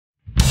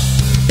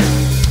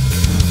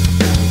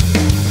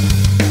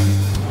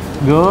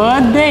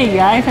Good day,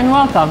 guys, and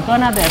welcome to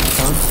another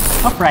episode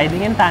of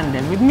Riding in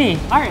Tandem with me,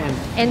 RM.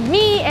 And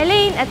me,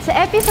 Elaine. At sa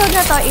episode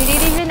na to,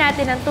 i-review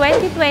natin ang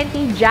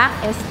 2020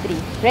 JAC S3.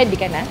 Ready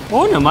ka na?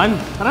 Oo naman,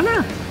 tara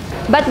na!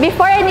 But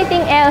before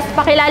anything else,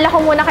 pakilala ko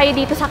muna kayo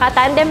dito sa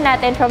katandem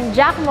natin from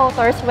JAC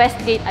Motors,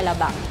 Westgate,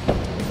 Alabang.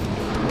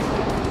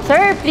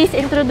 Sir, please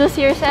introduce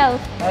yourself.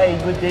 Hi,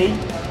 good day.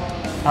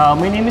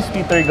 My name is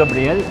Peter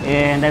Gabriel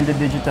and I'm the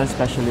digital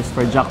specialist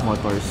for JAC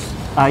Motors.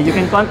 You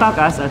can contact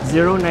us at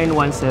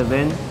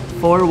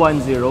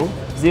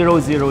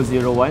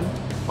 0917-410-0001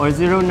 or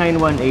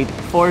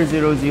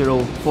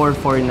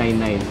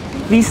 0918-400-4499.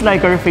 Please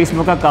like our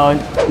Facebook account.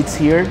 It's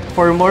here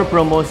for more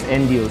promos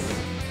and deals.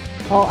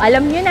 Oh,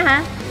 alam nyo na ha?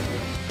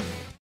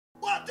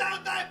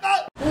 Welcome to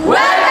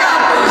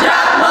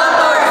JAC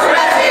Motors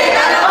Westgate,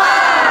 Salamat!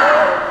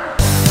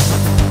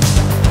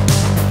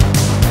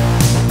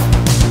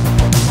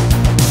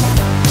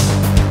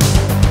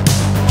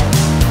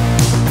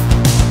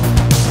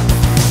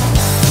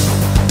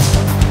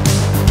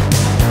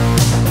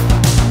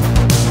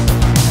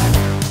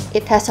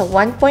 It has a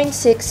 1.6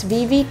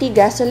 VVT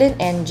gasoline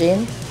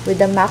engine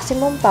with a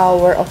maximum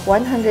power of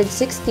 116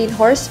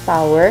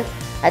 horsepower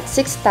at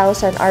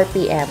 6,000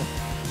 RPM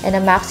and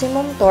a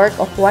maximum torque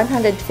of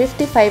 155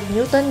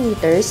 Nm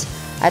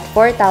at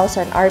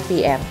 4,000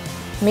 RPM,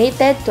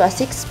 mated to a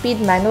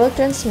 6-speed manual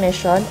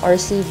transmission or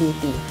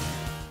CVT.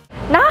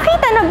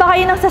 Nakakita na ba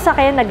kayo ng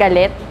sasakyan na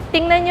galit?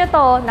 Tingnan nyo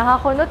to,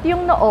 nakakunot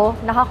yung noo,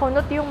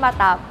 nakakunot yung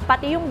mata,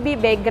 pati yung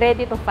bibig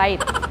ready to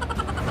fight.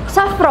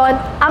 Sa front,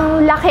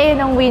 ang laki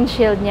ng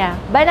windshield niya.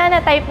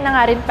 Banana type na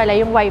nga rin pala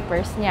yung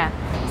wipers niya.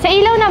 Sa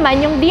ilaw naman,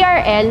 yung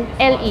DRL,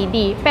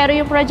 LED. Pero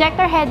yung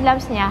projector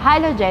headlamps niya,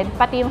 halogen,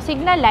 pati yung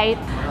signal light,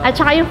 at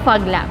saka yung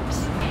fog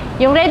lamps.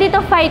 Yung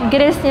ready-to-fight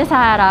grills niya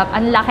sa harap,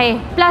 ang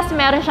laki. Plus,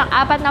 meron siyang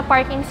 4 na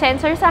parking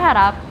sensor sa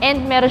harap,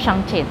 and meron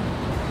siyang chin.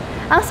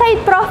 Ang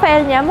side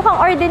profile niya,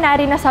 mukhang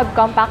ordinary na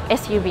subcompact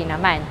SUV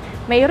naman.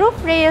 May roof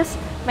rails,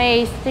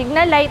 may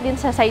signal light din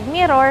sa side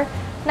mirror.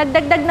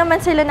 Nagdagdag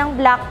naman sila ng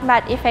black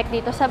matte effect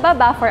dito sa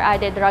baba for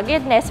added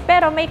ruggedness,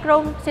 pero may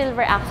chrome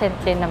silver accent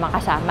din na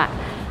makasama.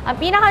 Ang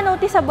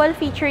pinaka-noticeable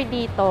feature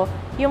dito,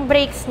 yung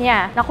brakes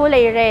niya na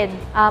kulay red.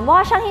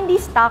 Mukha siyang hindi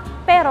stock,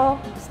 pero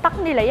stock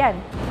nila yan.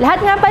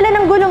 Lahat nga pala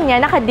ng gulong niya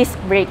naka-disc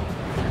brake.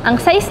 Ang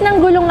size ng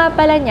gulong nga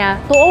pala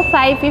niya,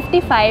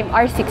 205/55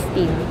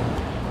 R16.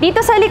 Dito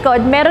sa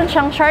likod, meron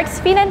siyang shark's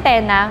fin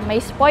antenna,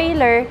 may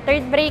spoiler,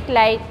 third brake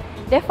light,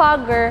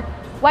 defogger,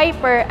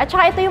 wiper, at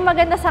saka ito yung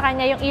maganda sa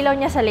kanya, yung ilaw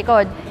niya sa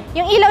likod.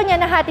 Yung ilaw niya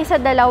nahati sa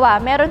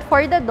dalawa, meron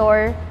for the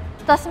door,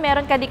 tapos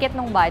meron kadikit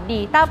ng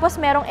body. Tapos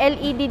merong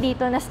LED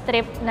dito na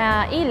strip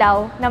na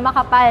ilaw na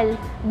makapal.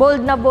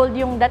 Bold na bold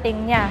yung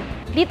dating niya.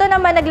 Dito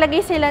naman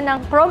naglagay sila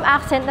ng chrome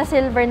accent na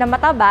silver na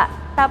mataba.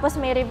 Tapos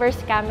may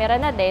reverse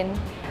camera na din.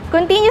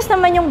 Continuous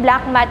naman yung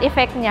black matte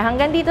effect niya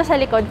hanggang dito sa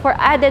likod for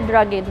added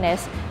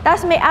ruggedness.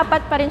 Tapos may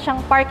 4 pa rin siyang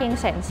parking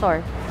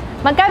sensor.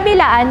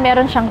 Magkabilaan,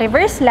 meron siyang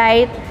reverse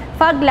light,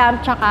 fog lamp,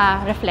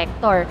 tsaka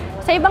reflector.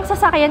 Sa ibang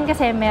sasakyan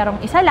kasi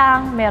merong isa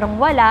lang, merong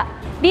wala.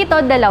 Dito,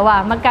 2,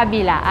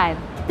 magkabilaan.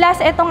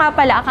 Plus, ito nga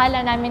pala, akala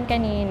namin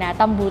kanina,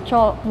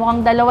 tambucho.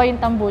 Mukhang 2 yung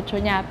tambucho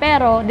niya.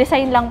 Pero,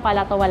 design lang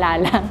pala to, wala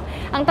lang.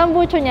 Ang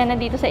tambucho niya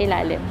nandito sa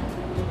ilalim.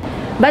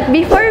 But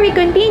before we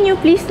continue,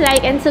 please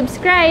like and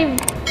subscribe.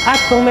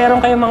 At kung meron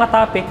kayong mga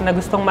topic na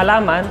gustong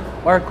malaman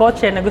or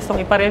kotse na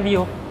gustong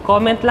ipa-review,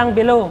 comment lang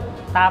below.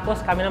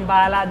 Tapos, kami nang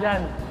bahala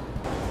dyan.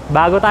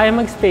 Bago tayo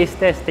mag-space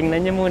test,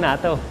 tingnan niyo muna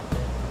ito.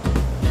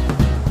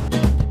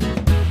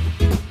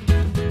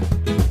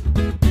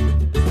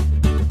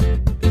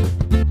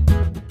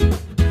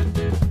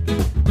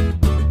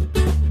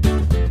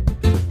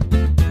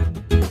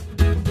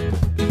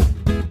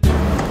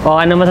 O,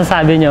 ano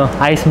masasabi nyo?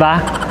 Ayos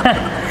ba?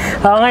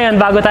 O, ngayon,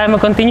 bago tayo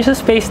mag-continue sa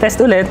space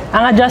test ulit,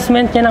 ang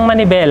adjustment niya ng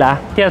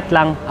manibela, tilt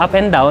lang, up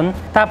and down.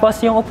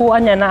 Tapos yung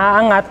upuan niya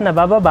naaangat,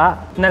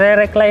 nabababa,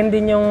 nare-recline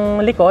din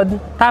yung likod,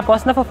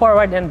 tapos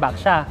napo-forward and back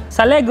siya.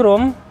 Sa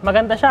legroom,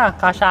 maganda siya,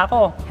 kasya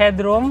ako.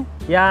 Headroom,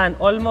 yan,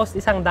 almost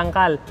isang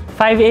dangkal.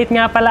 5'8"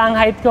 nga pala ang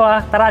height ko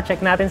ah. Tara,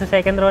 check natin sa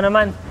second row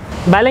naman.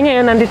 Bale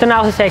ngayon, nandito na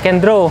ako sa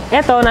second row.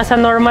 Ito, nasa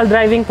normal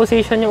driving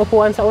position yung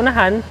upuan sa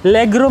unahan.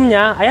 Legroom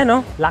niya, ayan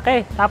o,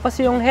 laki. Tapos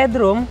yung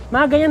headroom,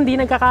 mga ganyan di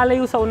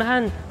nagkakalayo sa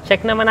unahan.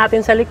 Check naman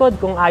natin sa likod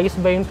kung ayos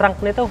ba yung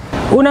trunk nito.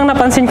 Unang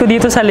napansin ko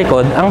dito sa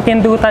likod, ang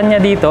pindutan niya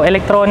dito,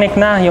 electronic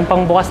na, yung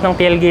pangbukas ng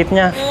tailgate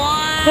niya.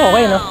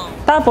 Okay no?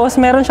 Tapos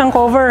meron siyang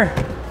cover.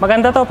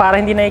 Maganda to para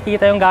hindi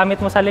nakikita yung gamit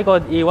mo sa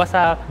likod, iwas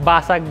sa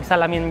basag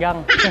salamin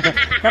gang.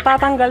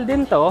 Natatanggal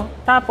din to,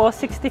 tapos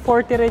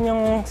 60/40 rin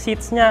yung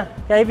seats niya.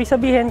 Kaya ibig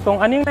sabihin kung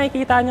ano yung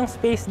nakikita nyong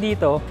space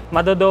dito,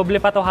 madodoble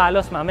pa to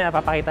halos, mamaya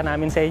papakita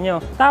namin sa inyo.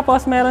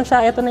 Tapos meron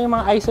siya, ito na yung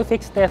mga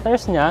isofix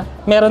tethers niya,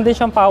 meron din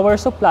siyang power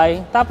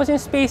supply, tapos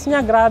yung space niya,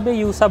 grabe,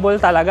 usable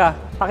talaga.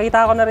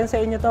 Pakita ko na rin sa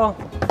inyo to.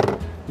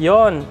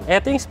 Yon,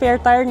 ito yung spare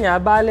tire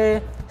niya, bale,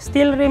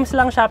 steel rims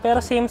lang siya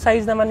pero same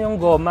size naman yung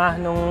goma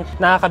nung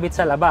nakakabit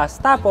sa labas.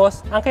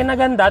 Tapos, ang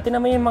kinaganda, tinan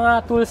mo yung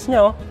mga tools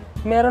nyo,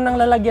 meron ng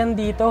lalagyan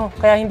dito.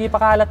 Kaya hindi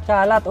pa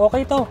kalat-kalat.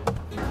 Okay to.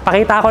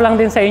 Pakita ko lang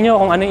din sa inyo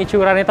kung ano yung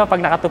itsura nito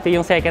pag nakatupi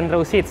yung second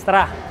row seats.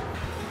 Tara!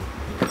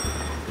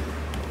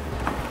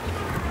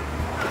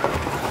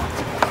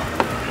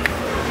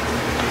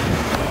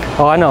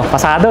 O ano,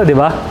 pasado, di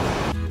ba?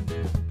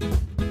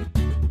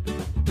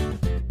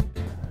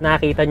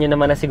 Nakita nyo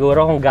naman na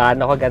siguro kung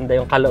gaano kaganda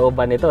yung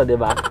kalooban nito, di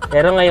ba?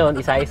 Pero ngayon,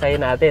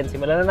 isa-isahin natin.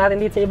 Simulan na natin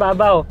dito sa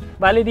ibabaw.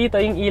 Bali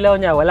dito, yung ilaw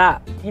niya, wala.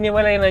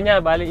 Hiniwalay na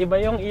niya. Bali, iba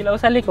yung ilaw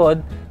sa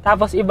likod,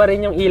 tapos iba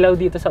rin yung ilaw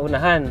dito sa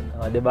unahan.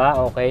 O, di ba?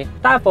 Okay.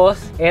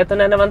 Tapos, eto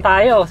na naman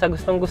tayo sa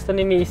gustong-gusto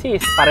ni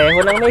Mrs. Pareho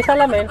nang may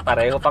salamin,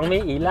 pareho pang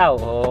may ilaw.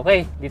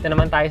 Okay, dito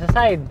naman tayo sa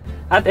side.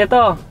 At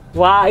ito,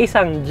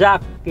 isang jack.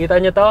 Kita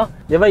nyo to?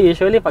 Di ba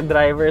usually pag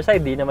driver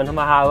side, di naman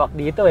humahawak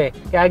dito eh.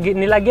 Kaya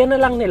nilagyan na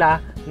lang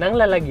nila ng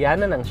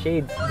lalagyan na ng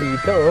shades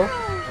dito, oh.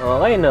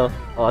 Okay, no?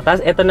 O,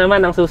 tapos ito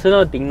naman ang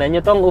susunod. Tingnan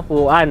nyo tong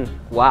upuan.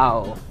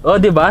 Wow! O,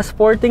 diba?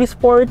 Sporty.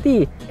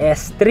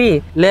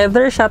 S3.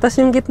 Leather siya. Tapos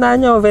yung gitna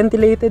nyo,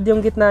 ventilated yung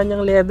gitna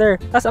niyang leather.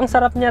 Tapos ang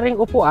sarap niya ring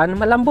upuan.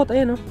 Malambot,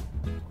 ayun, oh.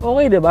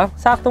 Okay, diba?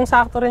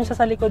 Saktong-sakto rin siya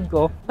sa likod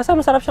ko. Basta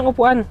masarap siyang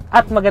upuan.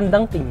 At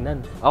magandang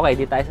tingnan. Okay,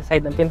 di tayo sa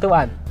side ng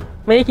pintuan.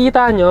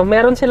 Makikita nyo,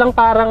 meron silang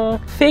parang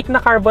fake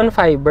na carbon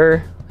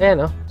fiber.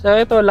 Ayan, oh. So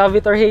ito, love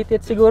it or hate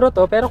it siguro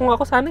to. Pero kung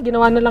ako sana,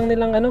 ginawa na lang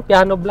nilang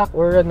piano black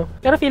or ano.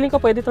 Pero feeling ko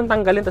pwede itong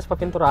tanggalin tapos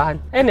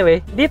papinturahan. Anyway,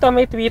 dito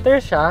may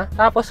tweeter siya.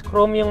 Tapos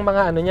chrome yung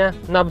mga niya,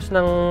 knobs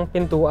ng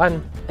pintuan.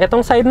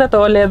 Etong side na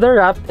to, leather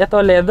wrap.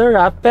 Ito, leather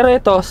wrap. Pero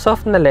ito,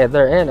 soft na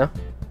leather. Ayan, oh.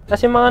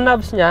 Tapos yung mga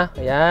knobs niya,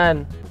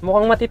 ayan.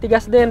 Mukhang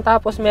matitigas din.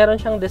 Tapos meron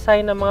siyang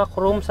design ng mga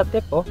chrome sa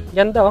tip, oh.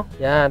 Ganda, oh.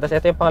 Yan. Tapos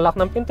ito yung pang-lock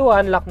ng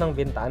pintuan, lock ng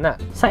bintana.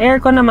 Sa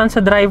aircon naman, sa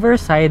driver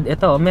side,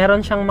 ito,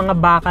 meron siyang mga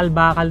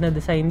bakal-bakal na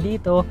design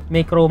dito.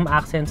 May chrome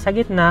accent sa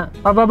gitna.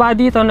 Pababa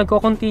dito,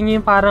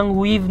 nagko-continue yung parang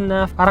weave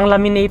na, parang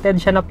laminated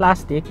siya na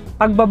plastic.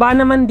 Pagbaba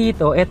naman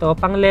dito, ito,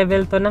 pang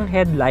level to ng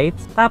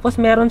headlights.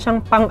 Tapos meron siyang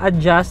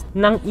pang-adjust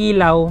ng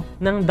ilaw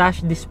ng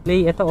dash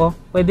display. Ito, oh.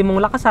 Pwede mong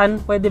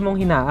lakasan, pwede mong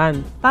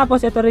hinaan.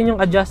 Tapos ito rin yung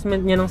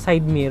adjustment niya ng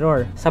side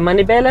mirror. Sa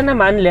manibela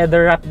naman,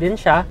 leather wrap din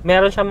siya.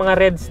 Meron siyang mga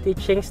red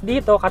stitchings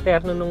dito,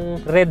 katerno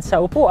nung red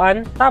sa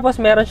upuan. Tapos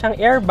meron siyang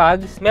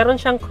airbags, meron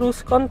siyang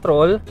cruise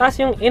control. Tapos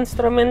yung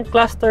instrument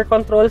cluster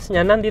controls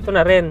niya, nandito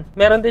na rin.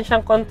 Meron din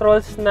siyang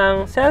controls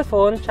ng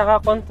cellphone,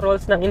 tsaka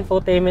controls ng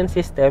infotainment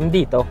system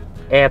dito.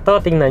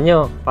 Eto, tingnan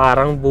nyo.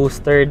 Parang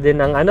booster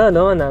din ng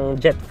ng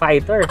jet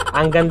fighter.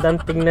 Ang gandang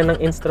tingnan ng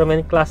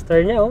instrument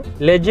cluster niya, oh.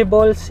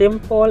 Legible,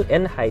 simple,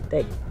 and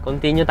high-tech.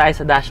 Continue tayo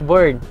sa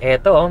dashboard.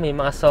 Eto, oh, may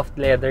mga soft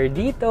leather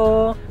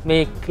dito.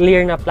 May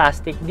clear na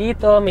plastic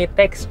dito. May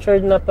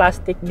textured na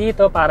plastic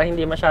dito para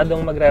hindi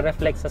masyadong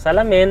magre-reflect sa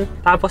salamin.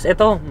 Tapos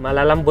ito,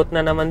 malalambot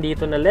na naman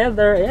dito na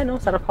leather. Ayan,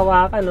 oh, sarap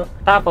hawakan, oh.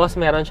 Tapos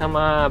meron siyang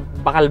mga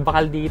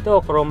bakal-bakal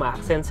dito. Chrome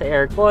accent sa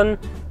aircon.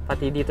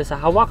 Pati dito sa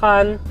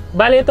hawakan.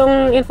 Bali,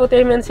 itong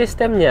infotainment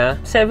system niya,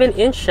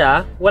 7-inch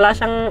siya. Wala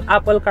siyang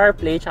Apple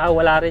CarPlay, tsaka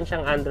wala rin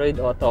siyang Android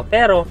Auto.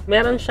 Pero,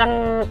 meron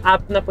siyang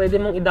app na pwede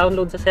mong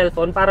i-download sa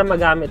cellphone para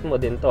magamit mo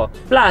din to.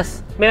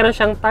 Plus, meron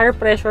siyang tire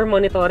pressure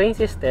monitoring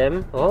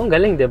system. Oh, ang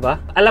galing, diba?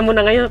 Alam mo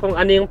na ngayon kung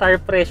ano yung tire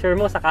pressure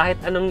mo sa kahit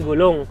anong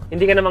gulong.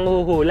 Hindi ka na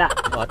manghuhula.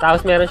 Oh,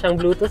 tapos meron siyang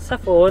Bluetooth sa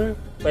phone.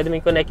 Pwede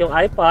mo i-connect yung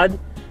iPod,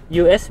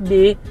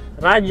 USB,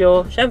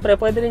 radyo. Syempre,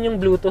 pwede rin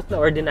yung Bluetooth na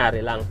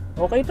ordinary lang.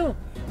 Okay to.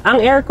 Ang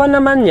aircon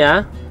naman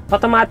niya,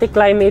 automatic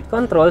climate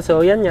control.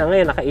 So, yan niya.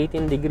 Ngayon, naka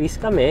 18 degrees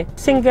kami.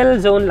 Single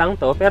zone lang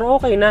to, pero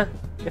okay na.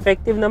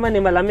 Effective naman,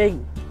 malamig.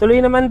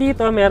 Tuloy naman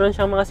dito, meron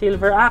siyang mga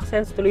silver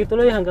accents.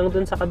 Tuloy-tuloy hanggang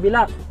dun sa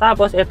kabila.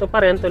 Tapos, ito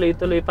pa rin,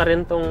 tuloy-tuloy pa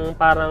rin tong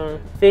parang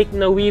fake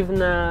na weave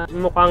na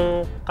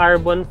mukhang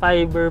carbon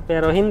fiber,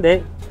 pero hindi.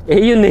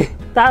 Yun eh.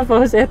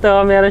 Tapos, ito,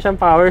 meron siyang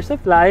power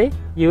supply,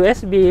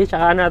 USB,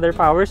 tsaka another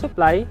power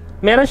supply.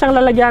 Meron siyang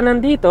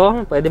lalagyanan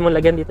dito. Pwede mong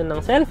lagyan dito ng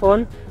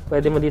cellphone.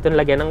 Pwede mo dito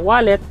lagyan ng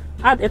wallet.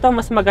 At ito,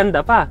 mas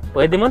maganda pa.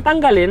 Pwede mong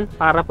tanggalin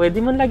para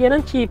pwede mong lagyan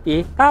ng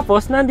chippy.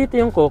 Tapos, nandito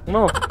yung coke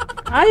mo.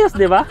 Ayos,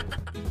 di ba?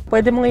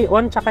 Pwede mong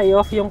i-on tsaka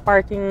i-off yung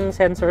parking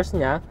sensors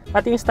niya.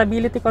 Pati yung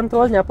stability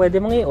control niya, pwede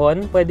mong i-on,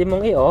 pwede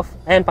mong i-off.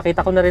 Ayan,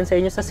 pakita ko na rin sa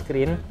inyo sa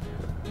screen.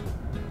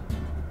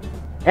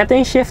 Ito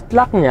yung shift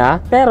lock niya,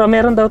 pero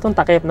meron daw itong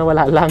takip na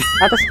wala lang.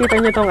 At tapos kita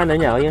nyo itong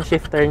niya, yung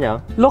shifter niya.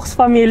 Looks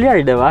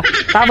familiar, di ba?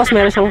 Tapos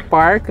meron siyang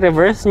park,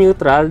 reverse,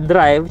 neutral,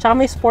 drive. Tsaka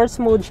may sports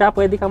mode siya,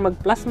 pwede kang mag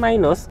plus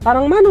minus.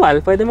 Parang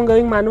manual, pwede mong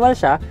gawing manual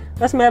siya.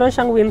 Tapos meron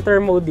siyang winter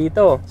mode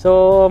dito.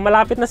 So,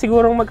 malapit na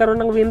sigurong magkaroon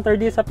ng winter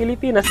dito sa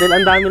Pilipinas dahil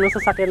ang dami ng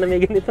sasakyan na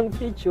may ganitong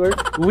feature.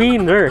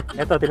 Winner!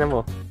 Ito, tinan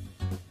mo.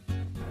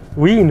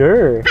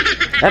 Winner!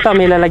 Ito,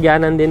 may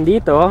lalagyanan din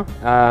dito.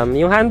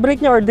 Yung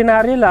handbrake niya,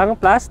 ordinary lang,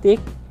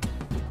 plastic.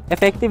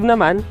 Effective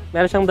naman.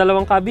 Meron siyang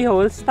dalawang cubby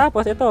holes.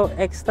 Tapos, ito,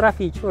 extra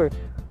feature.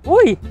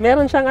 Uy!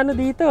 Meron siyang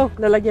dito,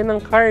 lalagyan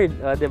ng card.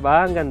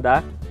 Diba? Ang ganda.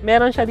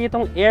 Meron siya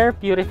ditong air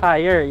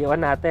purifier.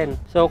 Iwan natin.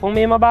 So, kung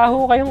may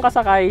mabaho kayong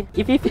kasakay,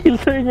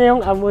 ipifilter niya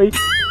yung amoy.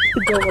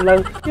 Joke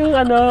lang. Yung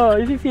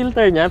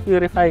ipifilter niya,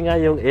 purify nga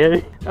yung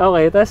air.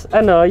 Okay, tas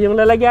ano, yung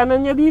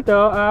lalagyanan niya dito,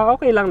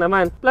 okay lang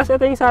naman. Plus,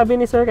 ito yung sabi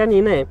ni Sir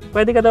kanina eh.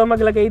 Pwede ka daw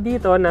maglagay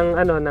dito ng,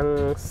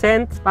 ng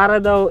scent para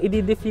daw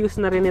i-diffuse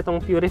na rin itong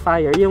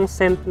purifier, yung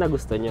scent na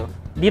gusto nyo.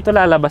 Dito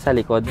lalabas sa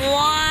likod.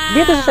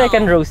 Dito sa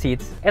second row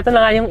seats, ito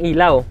na nga yung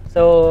ilaw.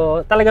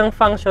 So, talagang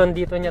function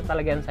dito niya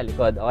talaga sa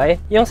likod,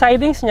 okay? Yung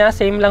sidings niya,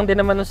 same lang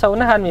din naman sa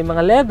unahan. May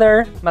mga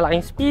leather,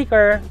 malaking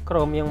speaker,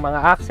 chrome yung mga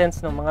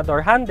accents ng mga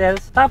door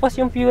handles. Tapos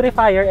yung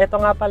purifier, ito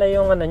nga pala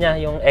yung niya,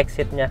 yung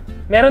exit niya.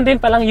 Meron din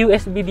palang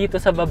USB dito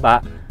sa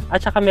baba. At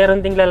saka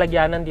meron ding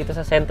lalagyanan dito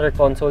sa center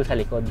console sa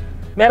likod.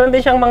 Meron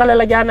din siyang mga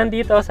lalagyanan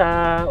dito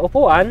sa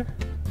upuan.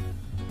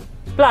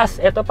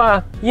 Plus, ito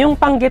pa, yung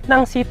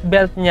panggitnang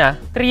seatbelt niya,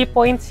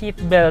 3-point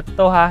seatbelt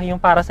to ha, yung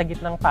para sa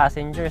gitnang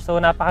passenger.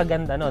 So,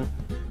 napakaganda nun.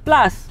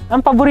 Plus,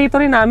 ang paborito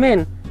rin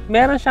namin,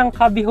 meron siyang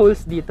cubby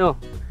holes dito.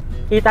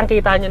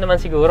 Kitang-kita nyo naman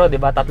siguro, di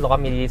ba? Tatlo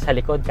kami dito sa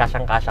likod,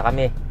 kasyang-kasya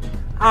kami.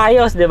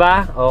 Ayos, di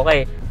ba?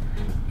 Okay.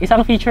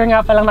 Isang feature nga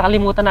palang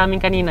nakalimutan namin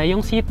kanina,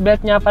 yung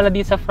seatbelt niya pala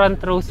dito sa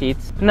front row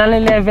seats,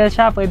 nale-level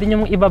siya, pwede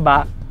nyo mong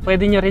ibaba,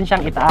 pwede nyo rin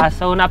siyang itaas.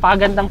 So,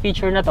 napakagandang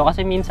feature na to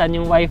kasi minsan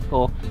yung wife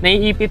ko,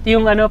 naiipit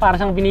yung para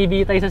siyang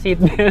binibitay sa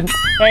seatbelt.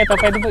 Kaya ito,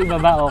 pwede po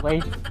ibaba, okay?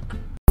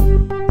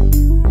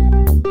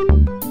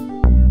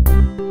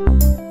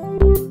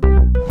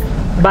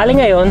 Bali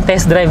ngayon,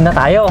 test drive na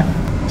tayo.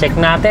 Check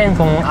natin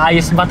kung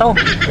ayos ba to.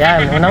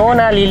 Yan,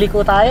 unang-una,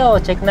 liliko tayo.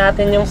 Check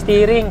natin yung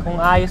steering, kung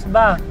ayos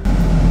ba.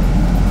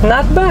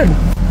 Not bad.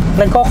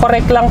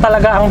 Nagko-correct lang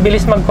talaga. Ang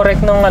bilis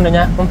mag-correct nung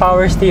ng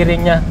power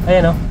steering niya.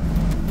 Ayan o.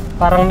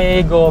 Parang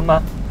may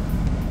goma.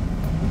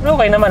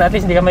 Okay naman, at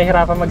least hindi ka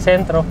mahihirapan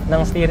mag-sentro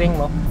ng steering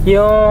mo.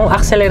 Yung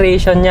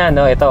acceleration niya,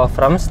 ito,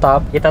 from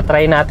stop,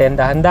 ita-try natin,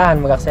 dahan-dahan,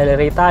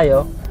 mag-accelerate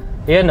tayo.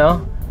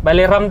 Yun,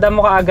 bali, ramdam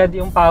mo kaagad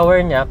yung power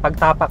niya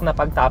pagtapak na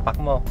pagtapak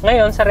mo.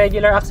 Ngayon, sa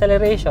regular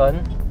acceleration,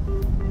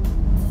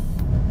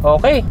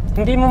 okay,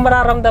 hindi mo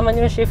mararamdaman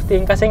yung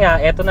shifting kasi nga,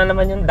 ito na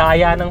naman yung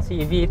daya ng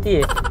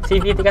CVT.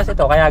 CVT kasi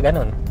to, kaya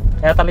ganun.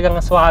 Kaya talagang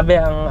swabe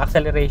ang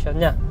acceleration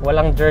niya.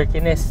 Walang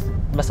jerkiness.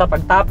 Basta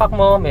pagtapak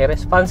mo, may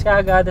response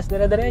ka agad, tas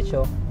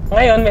dire-diretso.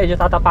 Ngayon, medyo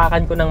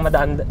tatapakan ko ng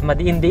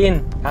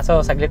madiin-diin.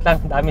 Kaso, saglit lang,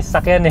 dami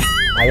sasakyan eh.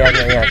 Ayan.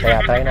 Kaya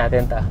try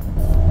natin ta.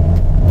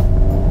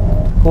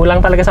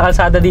 Kulang talaga sa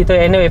kalsada dito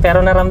anyway,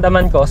 pero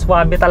naramdaman ko,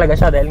 swabe talaga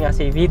siya dahil nga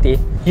CVT.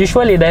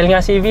 Usually, dahil nga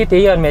CVT,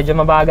 yun, medyo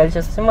mabagal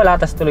siya sa simula,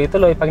 tas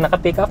tuloy-tuloy. Pag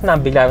naka-pick up na,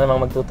 bigla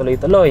namang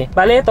magtutuloy-tuloy.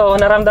 Bali ito,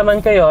 naramdaman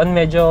ko yun,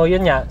 medyo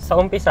yun nga,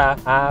 sa umpisa,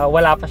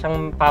 wala pa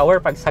siyang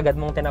power pag sagad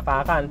mong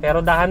tinapakan.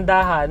 Pero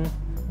dahan-dahan,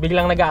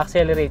 biglang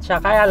nag-accelerate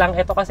siya. Kaya lang,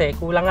 ito kasi,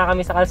 kulang nga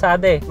kami sa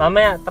kalsada eh.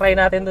 Mamaya, try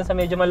natin dun sa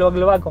medyo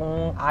maluwag-luwag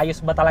kung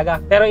ayos ba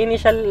talaga. Pero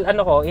initial,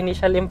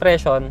 initial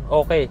impression,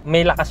 okay.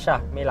 May lakas siya,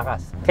 may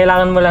lakas.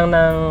 Kailangan mo lang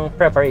ng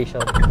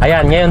preparation.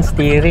 Ayan, ngayon,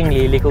 steering,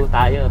 liliko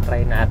tayo.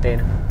 Try natin.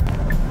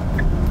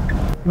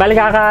 Bali,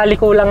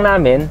 kakaliko lang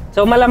namin.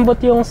 So, malambot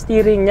yung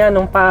steering niya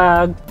nung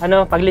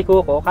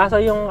pagliko ko. Kaso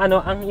yung,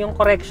 yung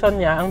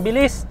correction niya, ang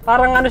bilis.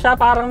 Parang siya,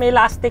 parang may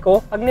elastic oh.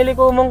 Pag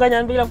niliko mong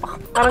ganyan, biglang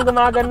parang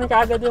gumagano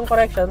ka agad yung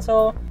correction.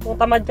 So, kung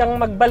tamad kang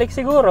magbalik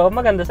siguro,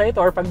 maganda sa ito.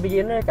 Or pag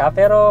beginner ka.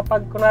 Pero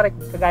pag kunwari,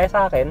 kagaya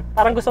sa akin,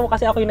 parang gusto ko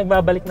kasi ako yung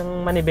nagbabalik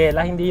ng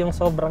manibela, hindi yung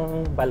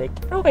sobrang balik.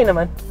 Pero okay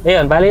naman.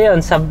 Ayun, bali yun.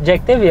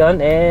 Subjective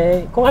yun.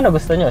 Kung ano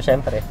gusto nyo,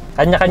 syempre.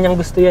 Kanya-kanyang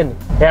gusto yan.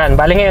 Ayan,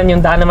 bali ngayon,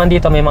 yung daan naman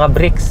dito, may mga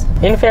bricks.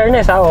 In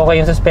fairness, okay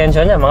yung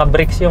suspension niya. Mga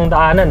bricks yung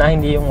daanan,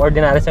 hindi yung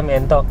ordinary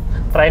semento.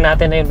 Try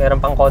natin na yun. Meron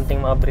pang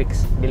konting mga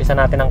bricks. Bilisan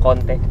natin ng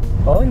konti.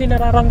 Hindi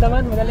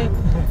nararamdaman. Magaling.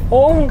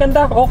 Ang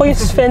ganda. Okay yung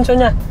suspension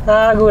niya.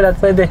 Nakakagulat.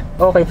 Pwede.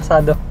 Okay,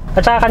 pasado.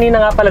 At saka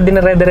kanina nga pala,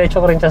 dinire-diretso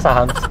ko rin siya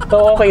sa hams.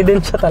 So, okay din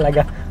siya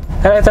talaga.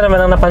 Pero ito naman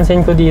ang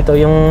napansin ko dito,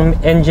 yung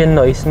engine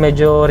noise,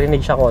 medyo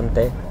rinig siya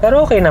konti.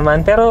 Pero okay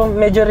naman, pero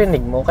medyo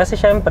rinig mo. Kasi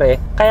syempre,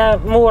 kaya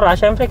mura,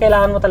 syempre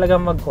kailangan mo talaga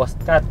mag-cost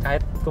cut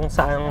kahit kung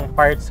saan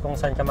parts, kung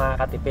saan ka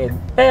makakatipid.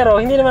 Pero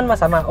hindi naman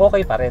masama,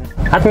 okay pa rin.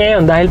 At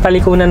ngayon, dahil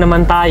paliko na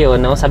naman tayo,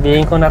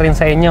 sabihin ko na rin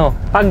sa inyo,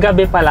 pag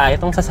gabi pala,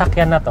 itong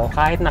sasakyan na to,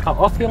 kahit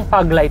naka-off yung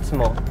fog lights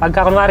mo,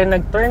 pagka kunwari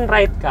nag-turn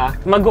right ka,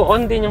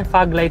 mag-on din yung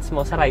fog lights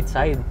mo sa right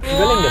side.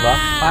 Galing, di ba?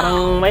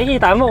 Parang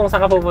makikita mo kung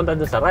saan ka pupunta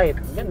doon sa right.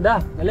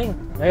 Ganda, galing.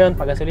 Ngayon,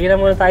 pag-gasolina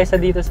muna tayo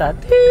dito sa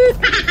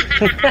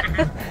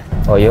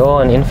o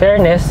yun, in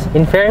fairness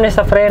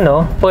sa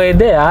preno,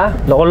 pwede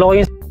loko-loko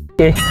yung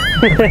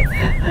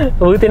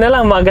buti na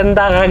lang,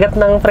 maganda kagat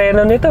ng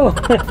preno nito.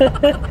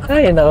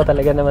 Ay, nako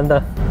talaga naman to.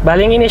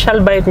 Baling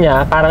initial bite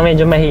niya, parang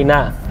medyo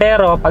mahina.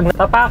 Pero pag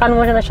natapakan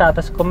mo na siya,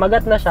 tapos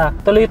kumagat na siya,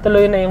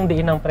 tuloy-tuloy na yung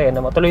diin ng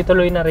preno mo.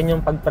 Tuloy-tuloy na rin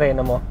yung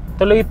pagpreno mo.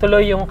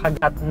 Tuloy-tuloy yung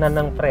kagat na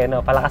ng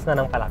preno, palakas na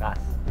ng palakas.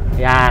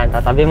 Yan,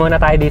 tatabi muna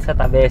tayo dito sa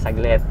tabi,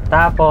 saglit.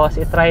 Tapos,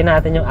 itry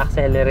natin yung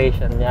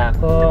acceleration niya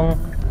kung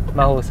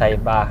mahusay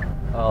ba.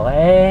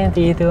 Okay,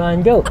 3,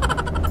 2, 1, go!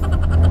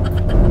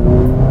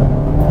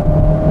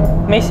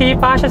 May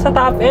sipa siya sa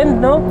top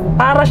end, no?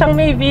 Para siyang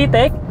may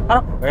VTEC.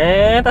 Parang,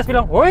 tapos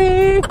bilang,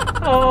 uy!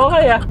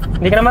 Okay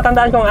Hindi ko na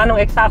matandaan kung anong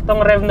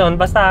eksaktong rev nun.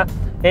 Basta,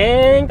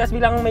 tapos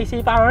bilang may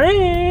sipa.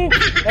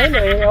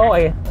 Anyway,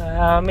 okay.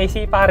 May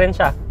sipa rin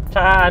siya.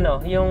 Tsaka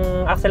ano,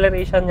 yung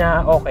acceleration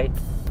niya okay.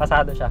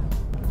 Pasado siya.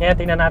 Ngayon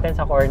tingnan natin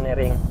sa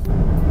cornering.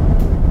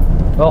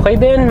 Okay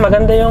din,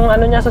 maganda yung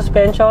ano niya,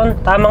 suspension.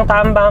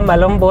 Tamang-tama,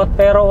 malambot,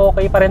 pero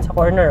okay pa rin sa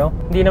corner. Oh.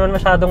 Hindi naman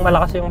masyadong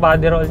malakas yung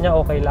body roll niya,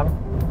 okay lang.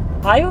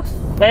 Ayos.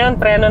 Ngayon,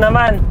 preno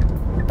naman.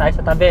 Tayo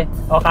sa tabi.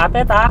 O,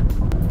 kapit ha.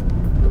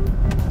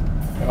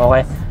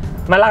 Okay.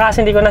 Malakas,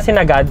 hindi ko na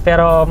sinagad,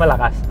 pero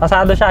malakas.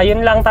 Pasado siya.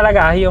 Yun lang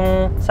talaga,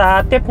 yung sa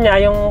tip niya,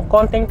 yung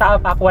konting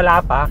tapak, wala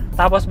pa.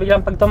 Tapos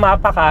biglang pag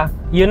tumapak ka,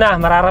 yun na,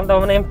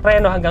 mararamdaman mo na yung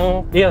preno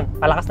hanggang yun,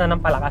 palakas na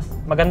ng palakas.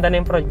 Maganda na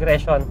yung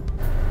progression.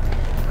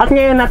 At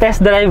ngayon na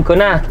test drive ko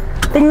na.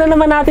 Tingnan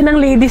naman natin ang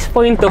ladies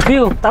point of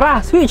view. Tara,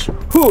 switch!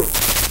 Hoo!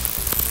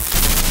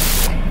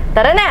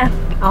 Tara na!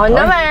 Ako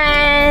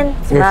naman!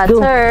 Let's go.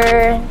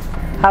 Turn!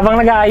 Habang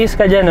nag-aayos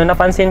ka dyan, no,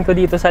 napansin ko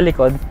dito sa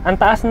likod, ang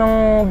taas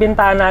ng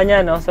bintana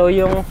niya, no? So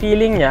yung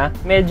feeling niya,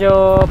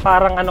 medyo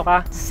parang ano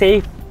ka,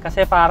 safe.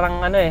 Kasi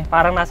parang ano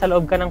parang nasa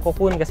loob ka ng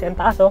cocoon kasi ang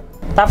taas, oh.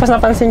 Tapos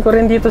napansin ko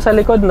rin dito sa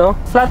likod, no?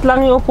 Flat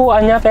lang yung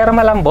upuan niya, pero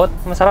malambot.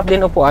 Masarap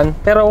din upuan,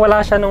 pero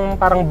wala siya nung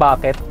parang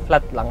bucket.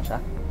 Flat lang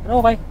siya. Pero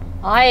okay.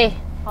 Okay.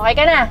 Okay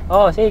ka na?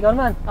 Oh, sige, ikaw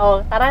naman.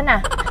 Oh, tara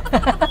na.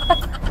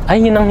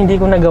 Ay, yun ang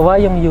hindi ko nagawa,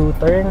 yung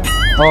U-turn.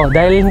 Oh,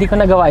 dahil hindi ko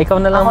nagawa, ikaw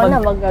na lang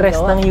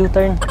mag-press ng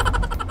U-turn.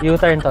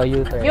 U-turn to,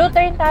 U-turn.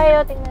 U-turn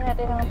tayo. Tingnan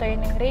natin ang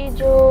turning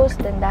radius.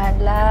 Dandahan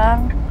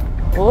lang.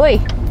 Uy!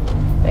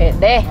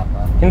 Pwede.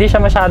 Hindi siya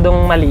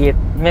masyadong maliit.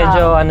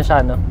 Medyo ano siya,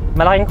 no?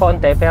 Malaking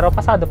konti, pero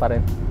pasado pa rin.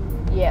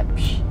 Yep.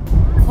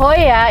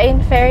 Hoy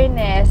in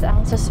fairness,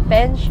 ang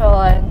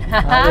suspension.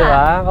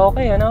 Diba?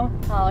 Okay, ano?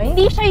 Oh,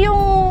 hindi siya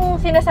yung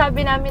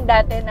sinasabi namin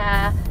dati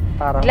na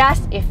Parang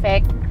glass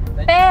effect.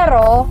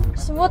 Pero,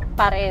 smooth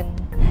pa rin.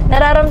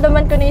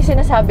 Nararamdaman ko na yung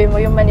sinasabi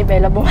mo, yung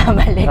manibela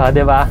bumabalik.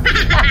 diba?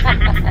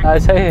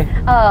 Sige.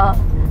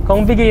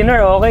 Kung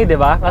beginner, okay,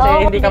 diba? Kasi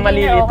hindi ka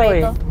malilito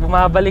okay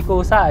Bumabalik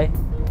kusa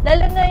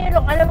Lalo na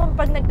yung, alam mo,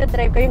 pag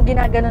nagdadrive ka, yung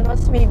ginaganon mo,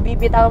 tapos may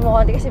bibitaw mo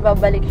konti kasi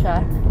babalik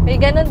siya.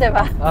 May ganun,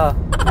 diba?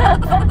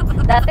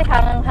 Dati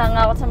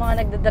hangang-hanga ako sa mga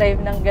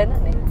nagdadrive ng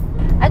ganun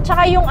At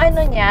saka yung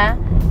ano niya,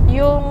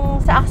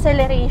 yung sa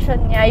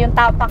acceleration niya, yung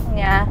tapak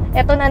niya,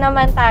 eto na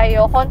naman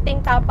tayo,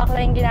 konting tapak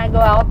lang yung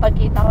ginagawa ko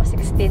pagkita ko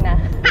 60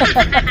 na.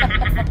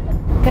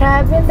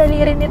 Grabe, ang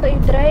dali rin nito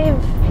i-drive.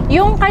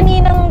 Yung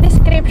kaninang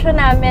description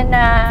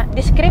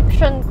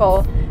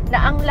ko,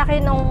 na ang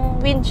laki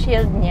ng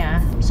windshield niya,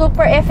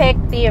 super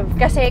effective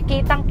kasi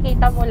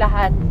kitang-kita mo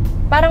lahat.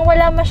 Parang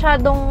wala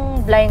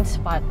masyadong blind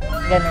spot.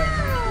 Ganun.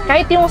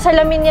 Kahit yung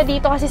salamin niya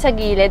dito kasi sa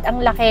gilid,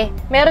 ang laki.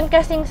 Meron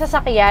kasing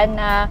sasakyan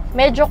na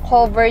medyo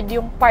covered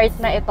yung part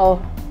na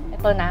ito.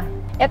 Ito na.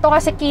 Ito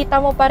kasi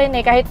kita mo pa rin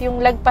kahit yung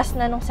lagpas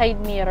na ng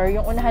side mirror,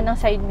 yung unahan ng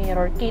side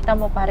mirror, kita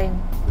mo pa rin.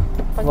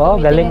 Pag wow,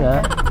 galing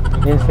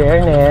In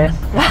fairness.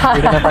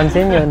 Hindi ko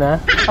napansin yun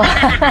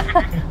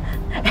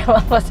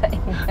Ewan ko sa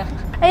inyo.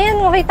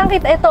 Ayan,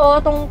 kitang-kita. Ito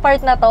tong part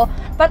na to.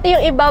 Pati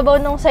yung ibabaw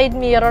ng side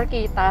mirror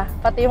kita.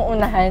 Pati yung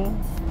unahan.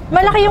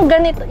 Malaki yung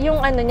ganito, yung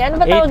ano niya. Ano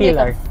ba tawag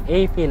dito?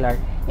 A-pillar.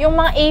 Yung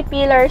mga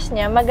A-pillars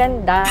niya,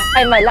 maganda.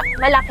 Ay,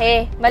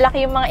 malaki. Malaki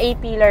yung mga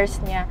A-pillars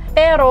niya.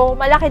 Pero,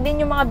 malaki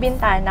din yung mga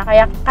bintana.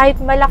 Kaya kahit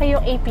malaki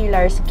yung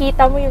A-pillars,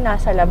 kita mo yung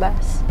nasa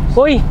labas.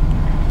 Uy!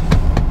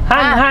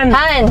 Han!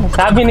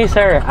 Sabi ni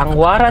sir, ang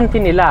warranty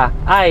nila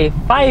ay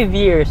 5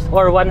 years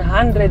or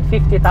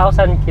 150,000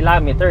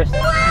 kilometers.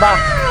 Ba,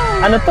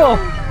 ano to?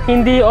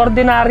 Hindi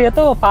ordinaryo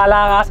to.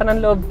 Palakasan ng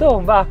loob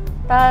to. Ba?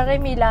 Pare,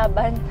 may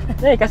laban.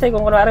 Kasi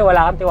kung kunwari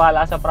wala kang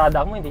tiwala sa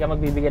product mo, hindi ka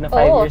magbibigay ng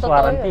 5 years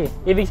warranty.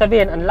 Ibig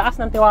sabihin, ang lakas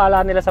ng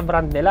tiwala nila sa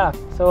brand nila.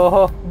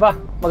 So,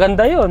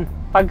 maganda yun.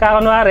 Pagka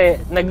kunwari,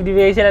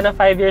 nagbibigay sila ng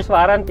 5 years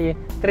warranty,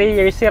 3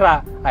 years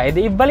sira, ay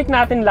di ibalik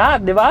natin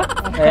lahat, di ba?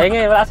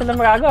 Ngayon, wala silang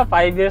magagawa.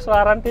 5 years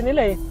warranty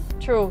nila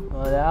True.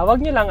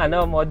 Huwag nyo lang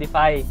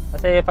modify.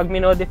 Kasi pag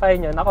minodify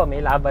nyo, nako, may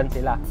laban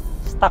sila.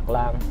 Stock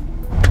lang.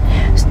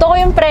 Gusto ko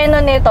yung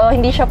preno nito,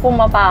 hindi siya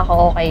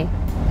pumapako, okay?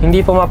 Hindi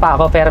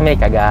pumapako, pero may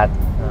kagat.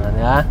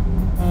 Diba?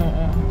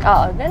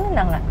 Oo, ganun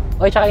na nga.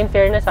 Tsaka in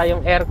fairness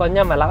yung aircon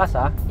niya malakas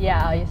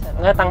Yeah, ayos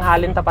Nga,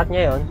 tanghalin tapat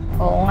niya yun.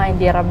 Oo nga,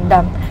 hindi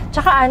ramdam.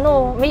 Tsaka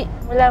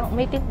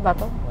may tint ba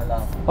to? Wala.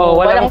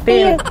 Walang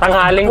tint.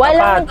 Tanghaling tapat.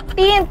 Walang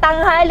tint,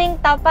 tanghaling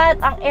tapat.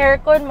 Ang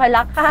aircon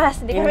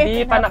malakas.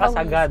 Hindi pa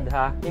nakasagad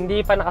Hindi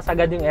pa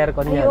nakasagad yung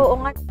aircon niya. Oo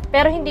nga.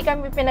 Pero hindi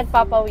kami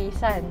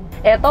pinagpapawisan.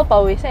 Eto,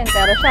 pawisan.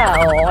 Pero siya,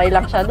 okay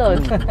lang siya doon.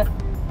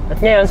 At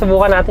ngayon,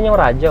 subukan natin yung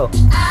radyo.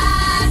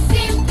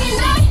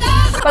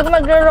 Pag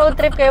mag-road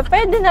trip kayo,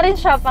 pwede na rin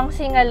siya pang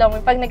singalong.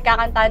 Pag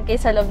nagkakantahan kayo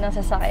sa loob ng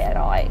sasakyan,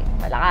 okay,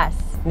 malakas.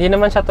 Hindi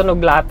naman siya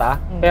tunog lata,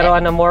 pero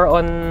more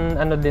on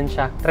din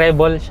siya.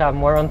 Treble siya,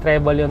 more on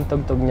treble yung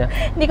tugtog niya.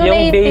 Hindi ko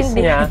yung bass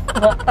niya,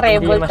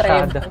 treble, hindi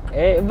masyado.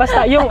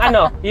 Basta yung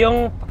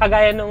yung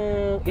kagaya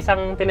nung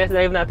isang tinest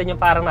drive natin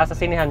yung parang nasa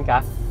sinihan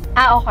ka.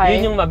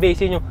 Okay. Yun yung ma-bass,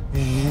 yun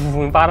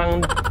yung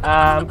parang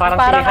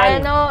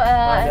sinihan.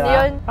 Ano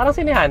yun? Parang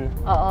sinihan.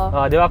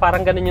 Oo. Di ba?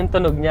 Parang ganun yung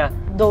tunog niya.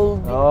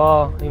 Dolby.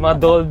 Yung mga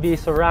Dolby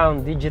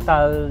Surround,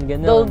 digital,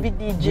 gano'n. Dolby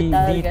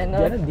digital,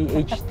 gano'n.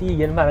 DHT,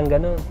 gano'n, parang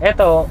gano'n.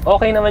 Eto,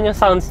 okay naman yung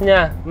sounds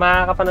niya.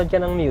 Makakapanood ka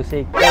ng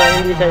music. Pero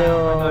hindi siya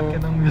yung...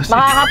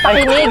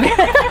 Makakapakinig.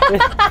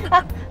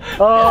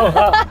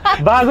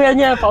 Bago yan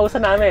niya,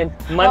 pausa namin.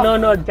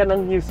 Manonood ka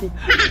ng music.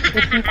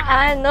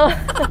 Paano?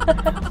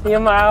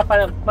 Yung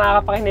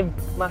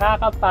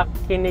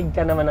makakapakinig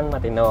ka naman ng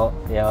matino.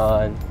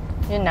 Yun.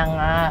 Yun na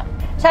nga.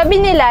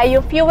 Sabi nila,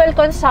 yung fuel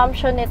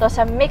consumption nito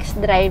sa mixed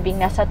driving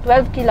nasa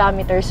 12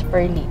 kilometers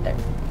per liter.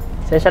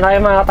 Sensya na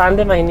kayo mga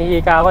katandem,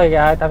 hinihika ako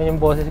kaya tama yung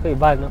boses ko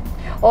iba, no?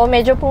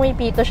 Medyo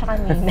pumipito siya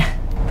kanina.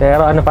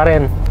 Pero ano pa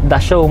rin,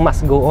 the show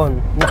must go on.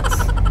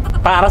 Nuts.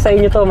 Para sa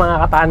inyo to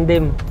mga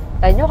katandem.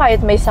 Tanyo, kahit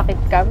may sakit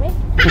kami.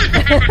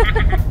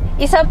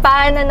 Isa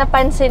pa na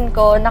napansin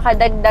ko,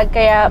 nakadagdag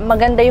kaya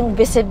maganda yung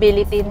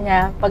visibility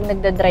niya pag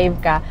nagda-drive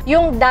ka.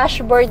 Yung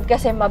dashboard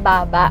kasi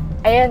mababa.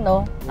 Ayan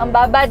ang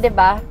baba, 'di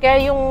ba?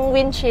 Kaya yung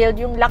windshield,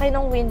 yung laki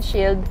ng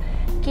windshield,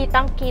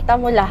 kitang-kita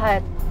mo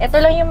lahat. Ito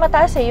lang yung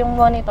mataas yung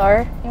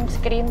monitor, yung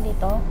screen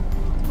dito.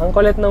 Ang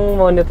kulit ng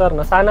monitor,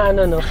 no? Sana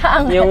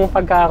yung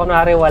pagka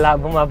kunwari wala,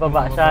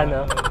 bumababa siya,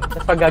 no?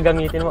 Tapos pag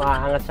gagamitin mo,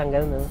 aangat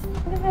siyang gano'n, no?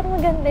 Pero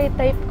maganda yung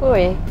type ko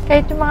eh.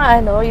 Kahit yung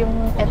mga yung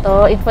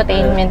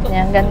infotainment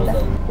niya, ganda.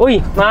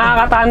 Uy,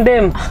 mga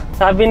katandem!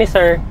 Sabi ni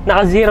sir,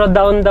 naka-zero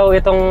down daw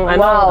itong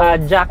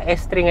JAC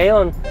S3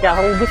 ngayon. Kaya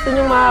kung gusto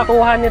nyo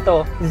makakuha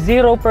nito,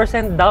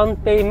 0% down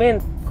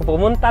payment. Kung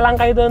pumunta lang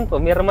kayo doon,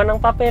 pumirma ng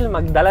papel,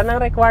 magdala ng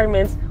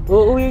requirements,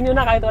 uuwi nyo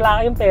na kahit wala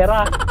kayong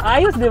pera.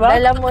 Ayos, di ba?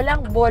 Dala mo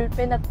lang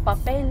ballpen at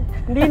papel.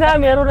 Hindi na,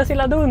 meron na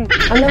sila doon.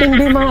 Ang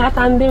hindi mga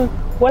katandem,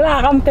 wala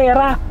kang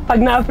pera. Pag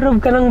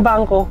na-approve ka ng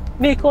bangko,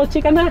 may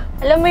kotse ka na.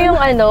 Alam mo yung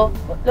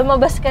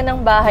lumabas ka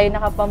ng bahay,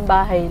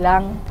 nakapambahay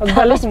lang.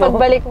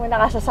 Pagbalik mo,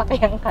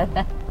 nakasasakyan ka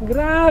na.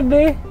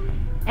 Grabe!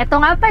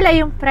 Ito nga pala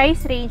yung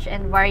price range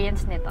and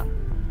variants nito.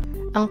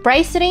 Ang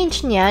price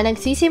range niya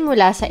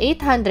nagsisimula sa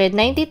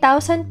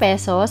 890,000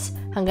 pesos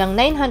hanggang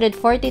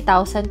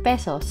 940,000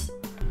 pesos.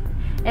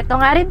 Ito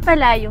nga rin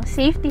pala yung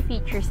safety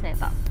features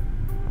nito.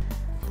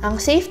 Ang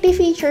safety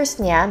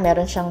features niya,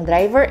 meron siyang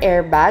driver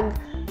airbag,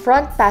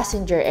 front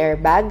passenger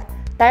airbag,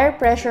 tire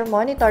pressure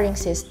monitoring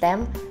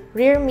system,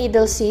 rear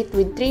middle seat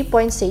with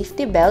 3-point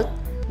safety belt,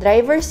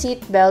 driver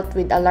seat belt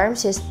with alarm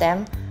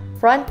system,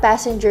 front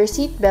passenger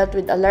seat belt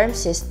with alarm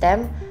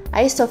system,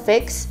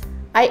 ISOFIX,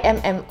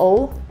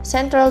 IMMO,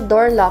 central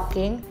door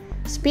locking,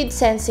 speed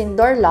sensing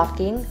door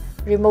locking,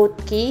 remote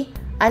key,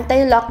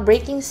 anti-lock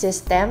braking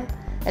system,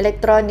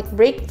 electronic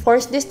brake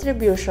force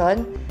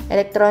distribution,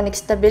 electronic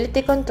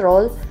stability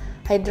control,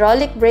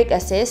 hydraulic brake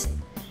assist,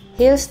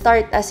 hill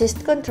start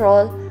assist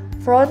control,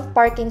 front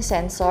parking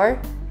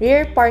sensor,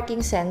 rear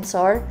parking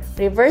sensor,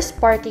 reverse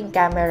parking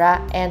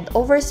camera, and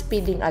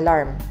overspeeding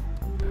alarm.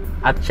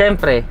 At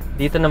syempre,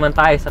 dito naman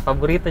tayo sa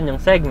paborito niyong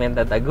segment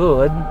na The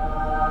Good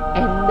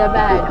And the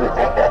bad.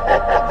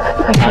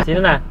 Sino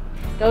na?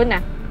 Go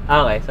na.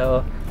 Okay,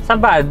 so sa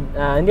bad,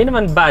 hindi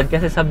naman bad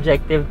kasi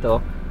subjective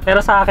to. Pero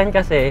sa akin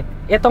kasi,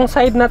 itong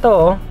side na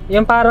to,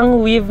 yung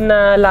parang weave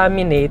na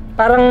laminate,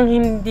 parang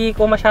hindi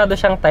ko masyado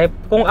siyang type.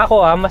 Kung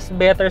ako mas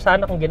better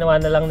sana kung ginawa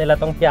na lang nila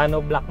tong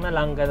piano black na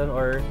lang, ganun,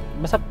 or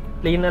basta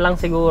plain na lang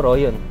siguro,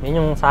 yun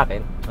yung sa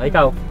akin. O,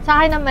 ikaw? Sa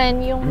akin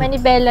naman, yung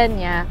manibela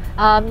niya,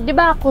 di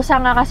ba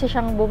kusa nga kasi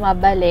siyang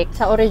bumabalik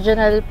sa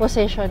original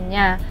position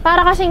niya.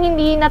 Para kasing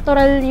hindi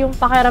natural yung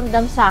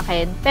pakiramdam sa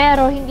akin,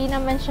 pero hindi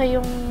naman siya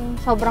yung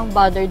sobrang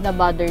bothered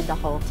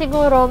ako.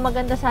 Siguro,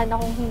 maganda sana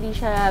kung hindi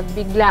siya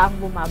bigla ang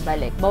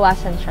bumabalik.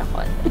 Bawasan siya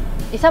konti.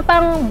 Isa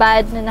pang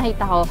bad na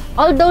nakita ko,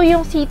 although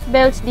yung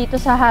seatbelts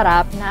dito sa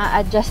harap,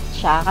 na-adjust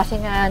siya kasi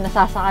nga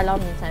nasasakal ako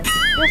minsan.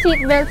 Yung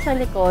seatbelt sa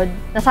likod,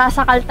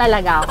 nasasakal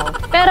talaga ako.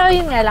 Pero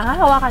yun nga lang,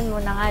 hawakan mo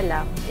na nga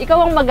lang. Ikaw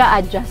ang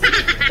mag-a-adjust.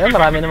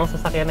 Marami namang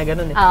sasakyan na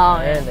ganun eh. Oo.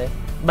 Ayan eh.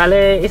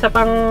 Bale, isa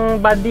pang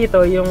bad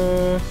dito, yung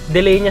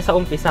delay niya sa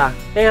umpisa.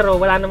 Pero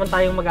wala naman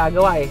tayong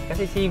magagawa eh.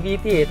 Kasi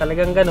CVT eh,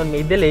 talagang ganun,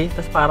 may delay.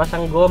 Tapos para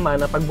siyang goma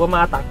na pag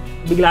bumatak,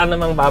 bigla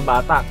namang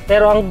babatak.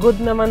 Pero ang good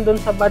naman dun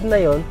sa bad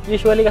na yon,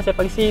 usually kasi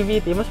pag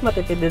CVT, mas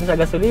matipid din sa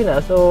gasolina.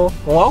 So,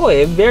 kung ako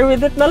bear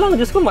with it na lang.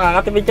 Diyos ko,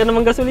 makakatipid ka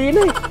naman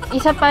gasolina eh.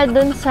 Isa pa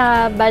dun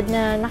sa bad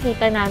na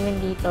nakita namin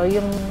dito,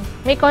 yung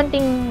may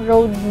konting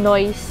road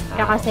noise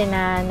kasi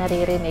na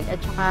naririnig.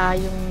 At saka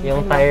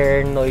yung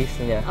tire noise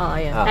niya. Oo,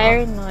 yun.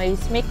 Tire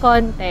noise. May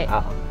konti.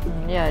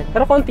 Yan.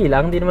 Pero konti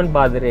lang, hindi naman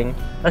bothering.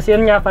 Tapos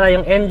yun nga pala,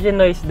 yung engine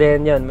noise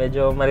din, yun,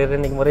 medyo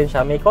maririnig mo rin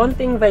siya. May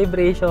konting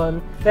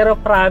vibration, pero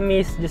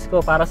promise, Diyos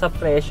ko, para sa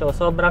presyo,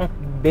 sobrang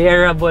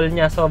bearable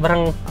niya,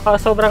 sobrang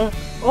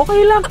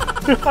okay lang.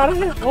 Parang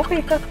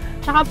okay ka.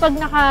 Tsaka pag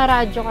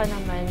naka-radyo ka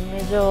naman,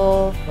 medyo...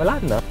 Wala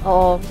na.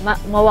 Oo,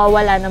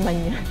 mawawala naman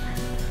yun.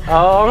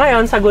 Oo,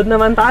 ngayon, sa good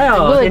naman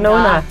tayo. Good. Sino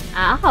na?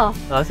 Ako.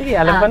 Sige,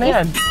 alam ko na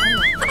yan.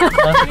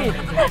 Sige.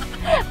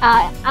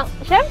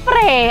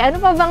 Siyempre, ano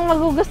pa bang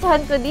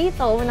magugustuhan ko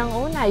dito?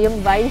 Unang-una,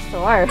 yung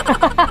visor.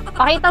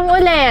 Pakita mo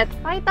ulit.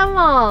 Pakita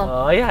mo.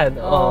 Ayan.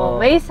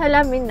 May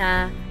salamin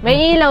na.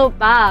 May ilaw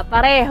pa.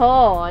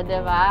 Pareho.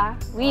 Diba?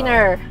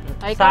 Winner.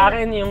 Ay, Sa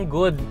akin yung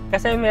good.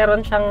 Kasi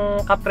meron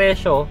siyang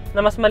kapresyo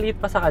na mas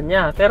maliit pa sa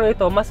kanya. Pero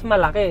ito, mas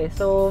malaki.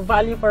 So,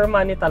 value for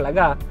money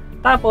talaga.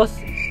 Tapos,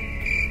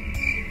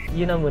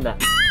 yun na muna.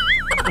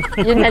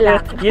 Yun na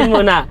lang. Yun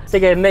muna.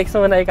 Sige, next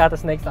muna ikaw,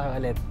 tapos next ako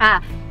ulit.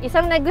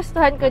 Isang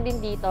nagustuhan ko din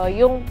dito,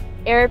 yung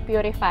air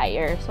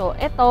purifier. So,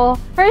 ito,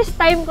 first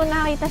time ko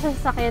nakita sa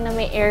sasakyan na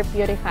may air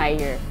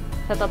purifier.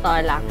 Sa totoo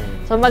lang.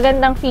 So,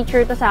 magandang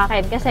feature to sa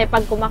akin. Kasi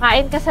pag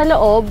kumakain ka sa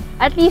loob,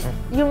 at least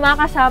yung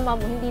mga kasama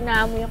mo, hindi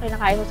na mo yung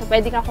kinakain mo. So,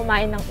 pwede ka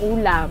kumain ng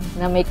ulam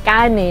na may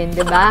kanin,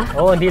 di ba?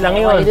 Oo, hindi lang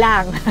yun. Okay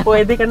lang.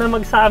 Pwede ka na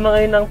magsama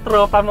ngayon ng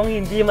tropa mong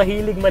hindi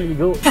mahilig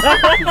maligo.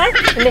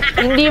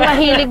 Hindi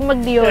mahilig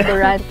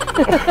mag-deodorant.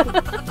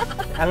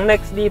 Ang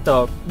next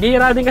dito,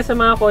 bihira din kasi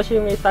mga kotse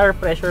may tire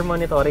pressure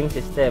monitoring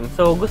system.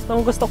 So,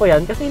 gustong-gusto ko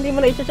yan kasi hindi mo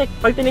na i-check.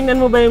 Pag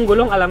tinignan mo ba yung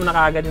gulong, alam mo na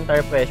kaagad yung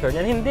tire pressure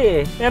niyan. Hindi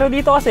eh. Pero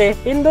dito kasi,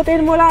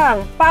 pindutin mo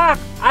lang. Pak!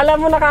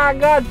 Alam mo na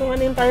kaagad kung ano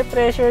yung tire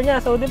pressure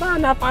niya. So, di ba,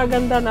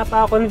 napakaganda,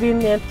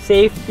 napaka-convenient.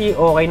 Safety,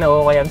 okay na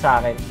okay yan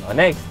sa akin. So,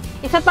 next.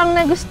 Isa pang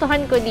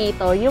nagustuhan ko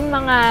dito, yung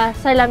mga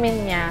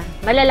salamin niya,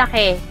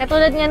 malalaki.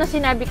 Katulad nga nung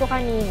sinabi ko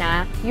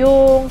kanina,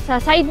 yung sa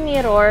side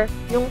mirror,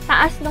 yung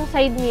taas ng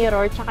side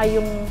mirror, tsaka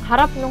yung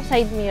harap ng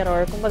side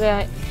mirror,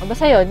 kumbaga,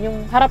 basta yun, yung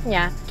harap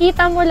niya,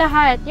 kita mo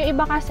lahat. Yung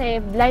iba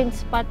kasi, blind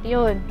spot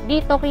yun.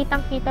 Dito,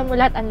 kitang-kita mo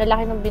lahat, ang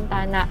lalaki ng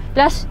bintana.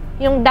 Plus,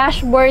 yung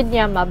dashboard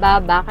niya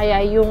mababa,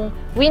 kaya yung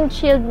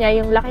windshield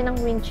niya, yung laki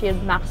ng windshield,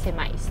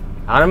 maximized.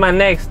 Ako naman,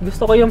 next,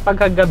 gusto ko yung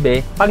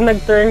pagkagabi, pag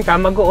nag-turn ka,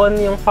 mag-on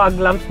yung fog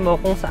lamps mo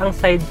kung saang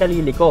side ka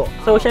liliko.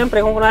 So, syempre,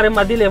 kung kunwari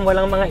madilim,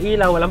 walang mga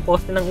ilaw, walang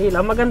poste ng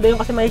ilaw, maganda yun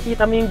kasi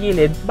makikita mo yung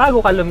gilid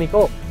bago ka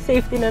lumiko.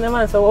 Safety na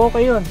naman, so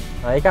okay yun.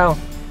 Ikaw?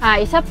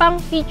 Isa pang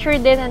feature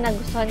din na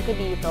nagustuhan ko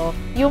dito,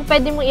 yung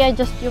pwede mo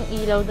i-adjust yung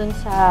ilaw dun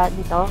sa,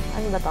 dito,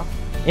 ano ba to?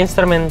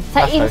 Instrument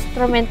sa cluster.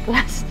 Instrument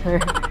cluster.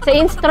 Sa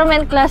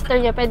instrument cluster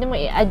niya, pwede mo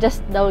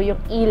i-adjust daw yung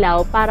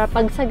ilaw para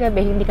pag sa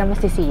gabi, hindi ka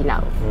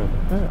masisilaw.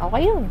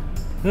 Okay yun.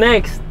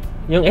 Next,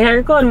 yung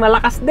aircon,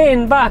 malakas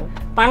din ba?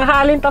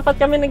 Tanghalin tapat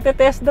kami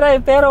nagte-test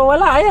drive, pero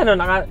wala, ayan o,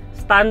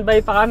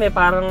 naka-standby pa kami,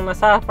 parang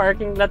nasa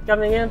parking lot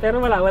kami ngayon, pero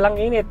walang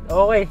init,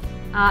 okay.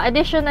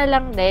 Additional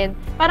lang din,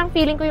 parang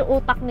feeling ko yung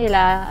utak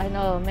nila,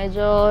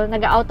 medyo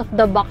nag-out of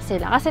the box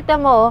sila. Kasi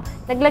tamo,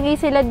 naglagay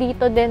sila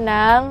dito din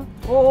ng,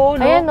 oo,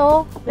 no? Ayan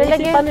o,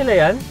 naisipan nila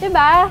yan?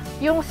 Diba?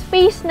 Yung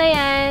space na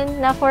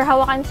yan, na for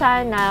hawakan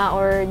sana,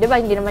 or diba,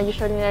 hindi naman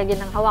usually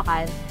nilagyan ng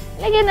hawakan,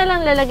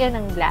 lalagyan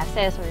ng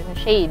glasses or ng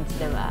shades,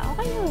 diba?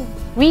 Okay yun.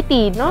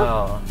 Witty, no?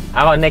 Oo.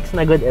 Ako, next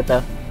na good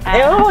ito.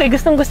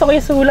 Gustong-gusto ko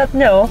yung sulat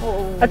niya, oh.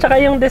 Oo. At saka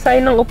yung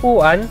design ng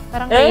upuan.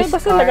 Parang race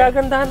basta car.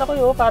 nagagandahan ako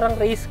yun, parang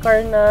race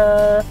car na...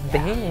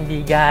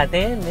 hindi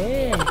gatin,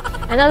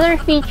 Another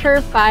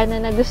feature pa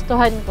na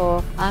nagustuhan ko,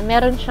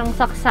 meron siyang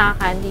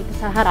saksakan dito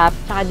sa harap,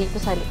 tsaka dito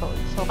sa likod.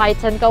 So, kahit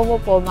saan ka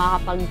umupo,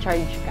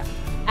 makakapag-charge ka.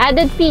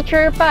 Added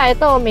feature pa,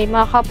 ito, may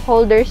mga cup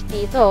holders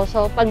dito.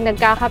 So, pag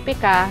nagkakape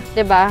ka,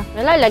 diba,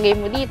 nalalagay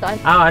mo dito.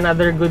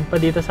 Another good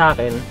pa dito sa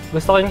akin.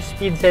 Gusto ko yung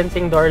speed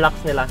sensing door locks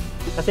nila.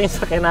 Kasi yung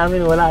sakyan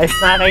namin wala.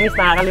 Nakakainis,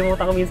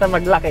 nakakalimutan ko minsan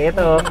mag-lock eh.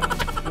 Ito,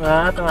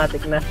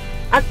 automatic na.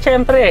 At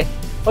syempre,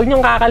 huwag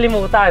niyong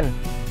kakalimutan.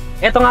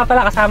 Ito nga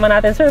pala, kasama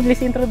natin. Sir,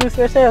 please introduce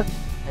yourself.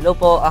 Hello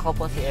po, ako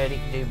po si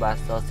Eric J.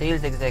 Basto,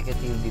 Sales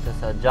Executive dito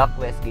sa JAC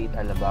Westgate,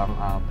 Alabang.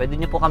 Pwede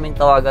niyo po kaming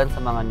tawagan sa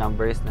mga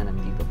numbers na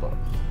nandito po.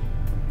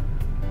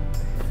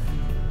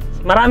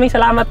 Maraming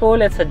salamat po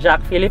ulit sa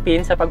JAC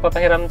Philippines sa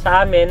pagpapahiram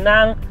sa amin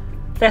ng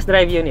test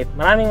drive unit.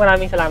 Maraming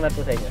salamat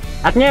po sa inyo.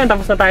 At ngayon,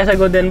 tapos na tayo sa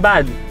good and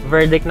bad.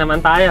 Verdict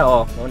naman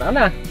tayo. Una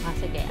na.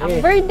 Sige.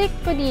 Ang verdict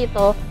ko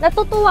dito,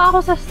 natutuwa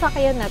ako sa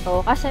sasakyan na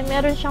to kasi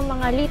meron siyang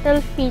mga little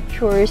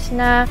features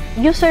na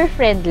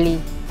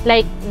user-friendly.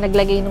 Like,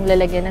 naglagay nung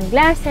lalagyan ng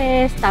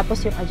glasses,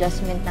 tapos yung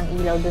adjustment ng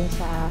ilaw dun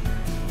sa,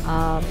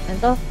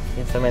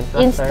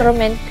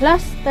 instrument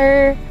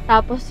cluster,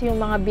 tapos yung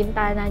mga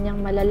bintana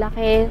niyang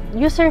malalaki,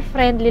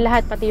 user-friendly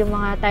lahat, pati yung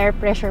mga tire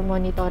pressure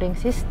monitoring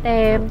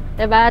system,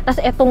 diba? Tapos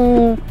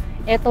etong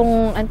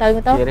ang tawag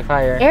ito?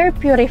 Air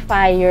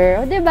purifier.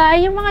 O, diba?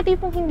 Yung mga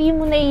tipong hindi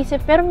mo naisip,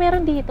 pero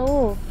meron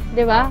dito.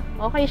 Diba?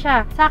 Okay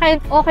siya. Sa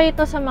akin, okay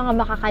ito sa mga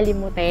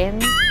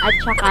makakalimutin. At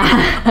saka,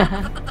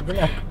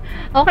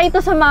 okay ito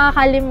sa mga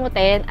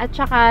kalimutin. At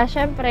saka,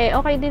 syempre,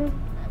 okay din,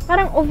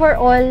 parang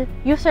overall,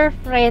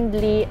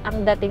 user-friendly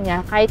ang dating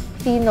niya. Kahit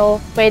sino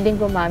pwedeng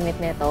gumamit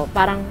nito.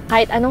 Parang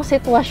kahit anong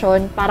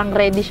sitwasyon, parang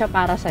ready siya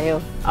para sa'yo.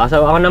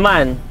 So ako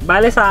naman,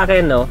 bale sa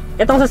akin, no,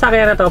 itong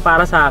sasakyan na to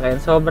para sa akin,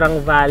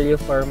 sobrang value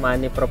for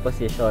money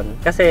proposition.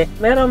 Kasi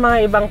meron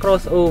mga ibang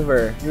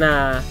crossover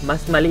na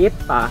mas maliit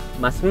pa,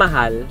 mas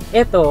mahal.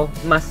 Ito,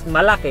 mas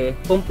malaki,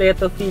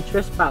 kumpleto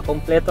features pa,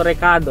 kumpleto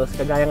recados,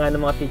 kagaya nga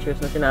ng mga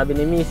features na sinabi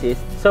ni Mrs.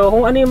 So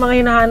kung ano yung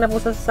mga hinahanap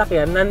mo sa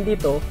sasakyan,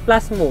 nandito,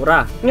 plus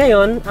mura.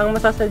 Ngayon, ang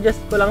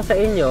masasuggest ko lang sa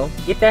inyo,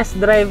 i-test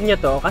drive nyo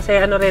to kasi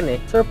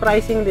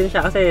surprising din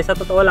siya kasi sa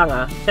totoo lang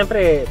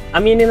syempre,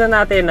 aminin na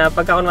natin na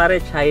pagka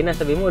kunwari China,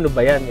 sabi mo, ano ba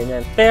yan,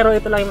 ganyan. Pero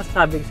ito lang yung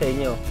masasabi ko sa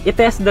inyo.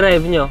 I-test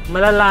drive nyo.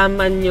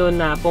 Malalaman nyo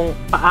na kung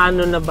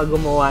paano na ba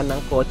gumawa ng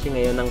kotse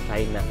ngayon ng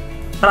China.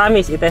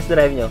 Promise, i-test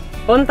drive nyo.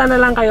 Punta na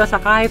lang kayo sa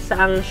kahit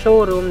saang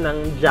showroom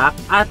ng JAC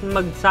at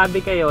magsabi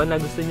kayo na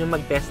gusto nyo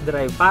mag-test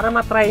drive para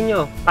matry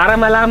nyo. Para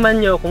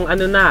malaman nyo kung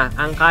ano na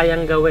ang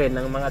kayang gawin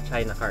ng mga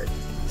China cars.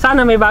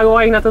 Sana may bago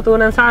kayong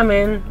natutunan sa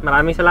amin.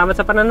 Maraming salamat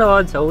sa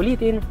panonood. Sa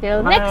Uulitin.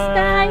 Till next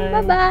time.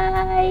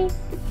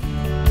 Bye-bye!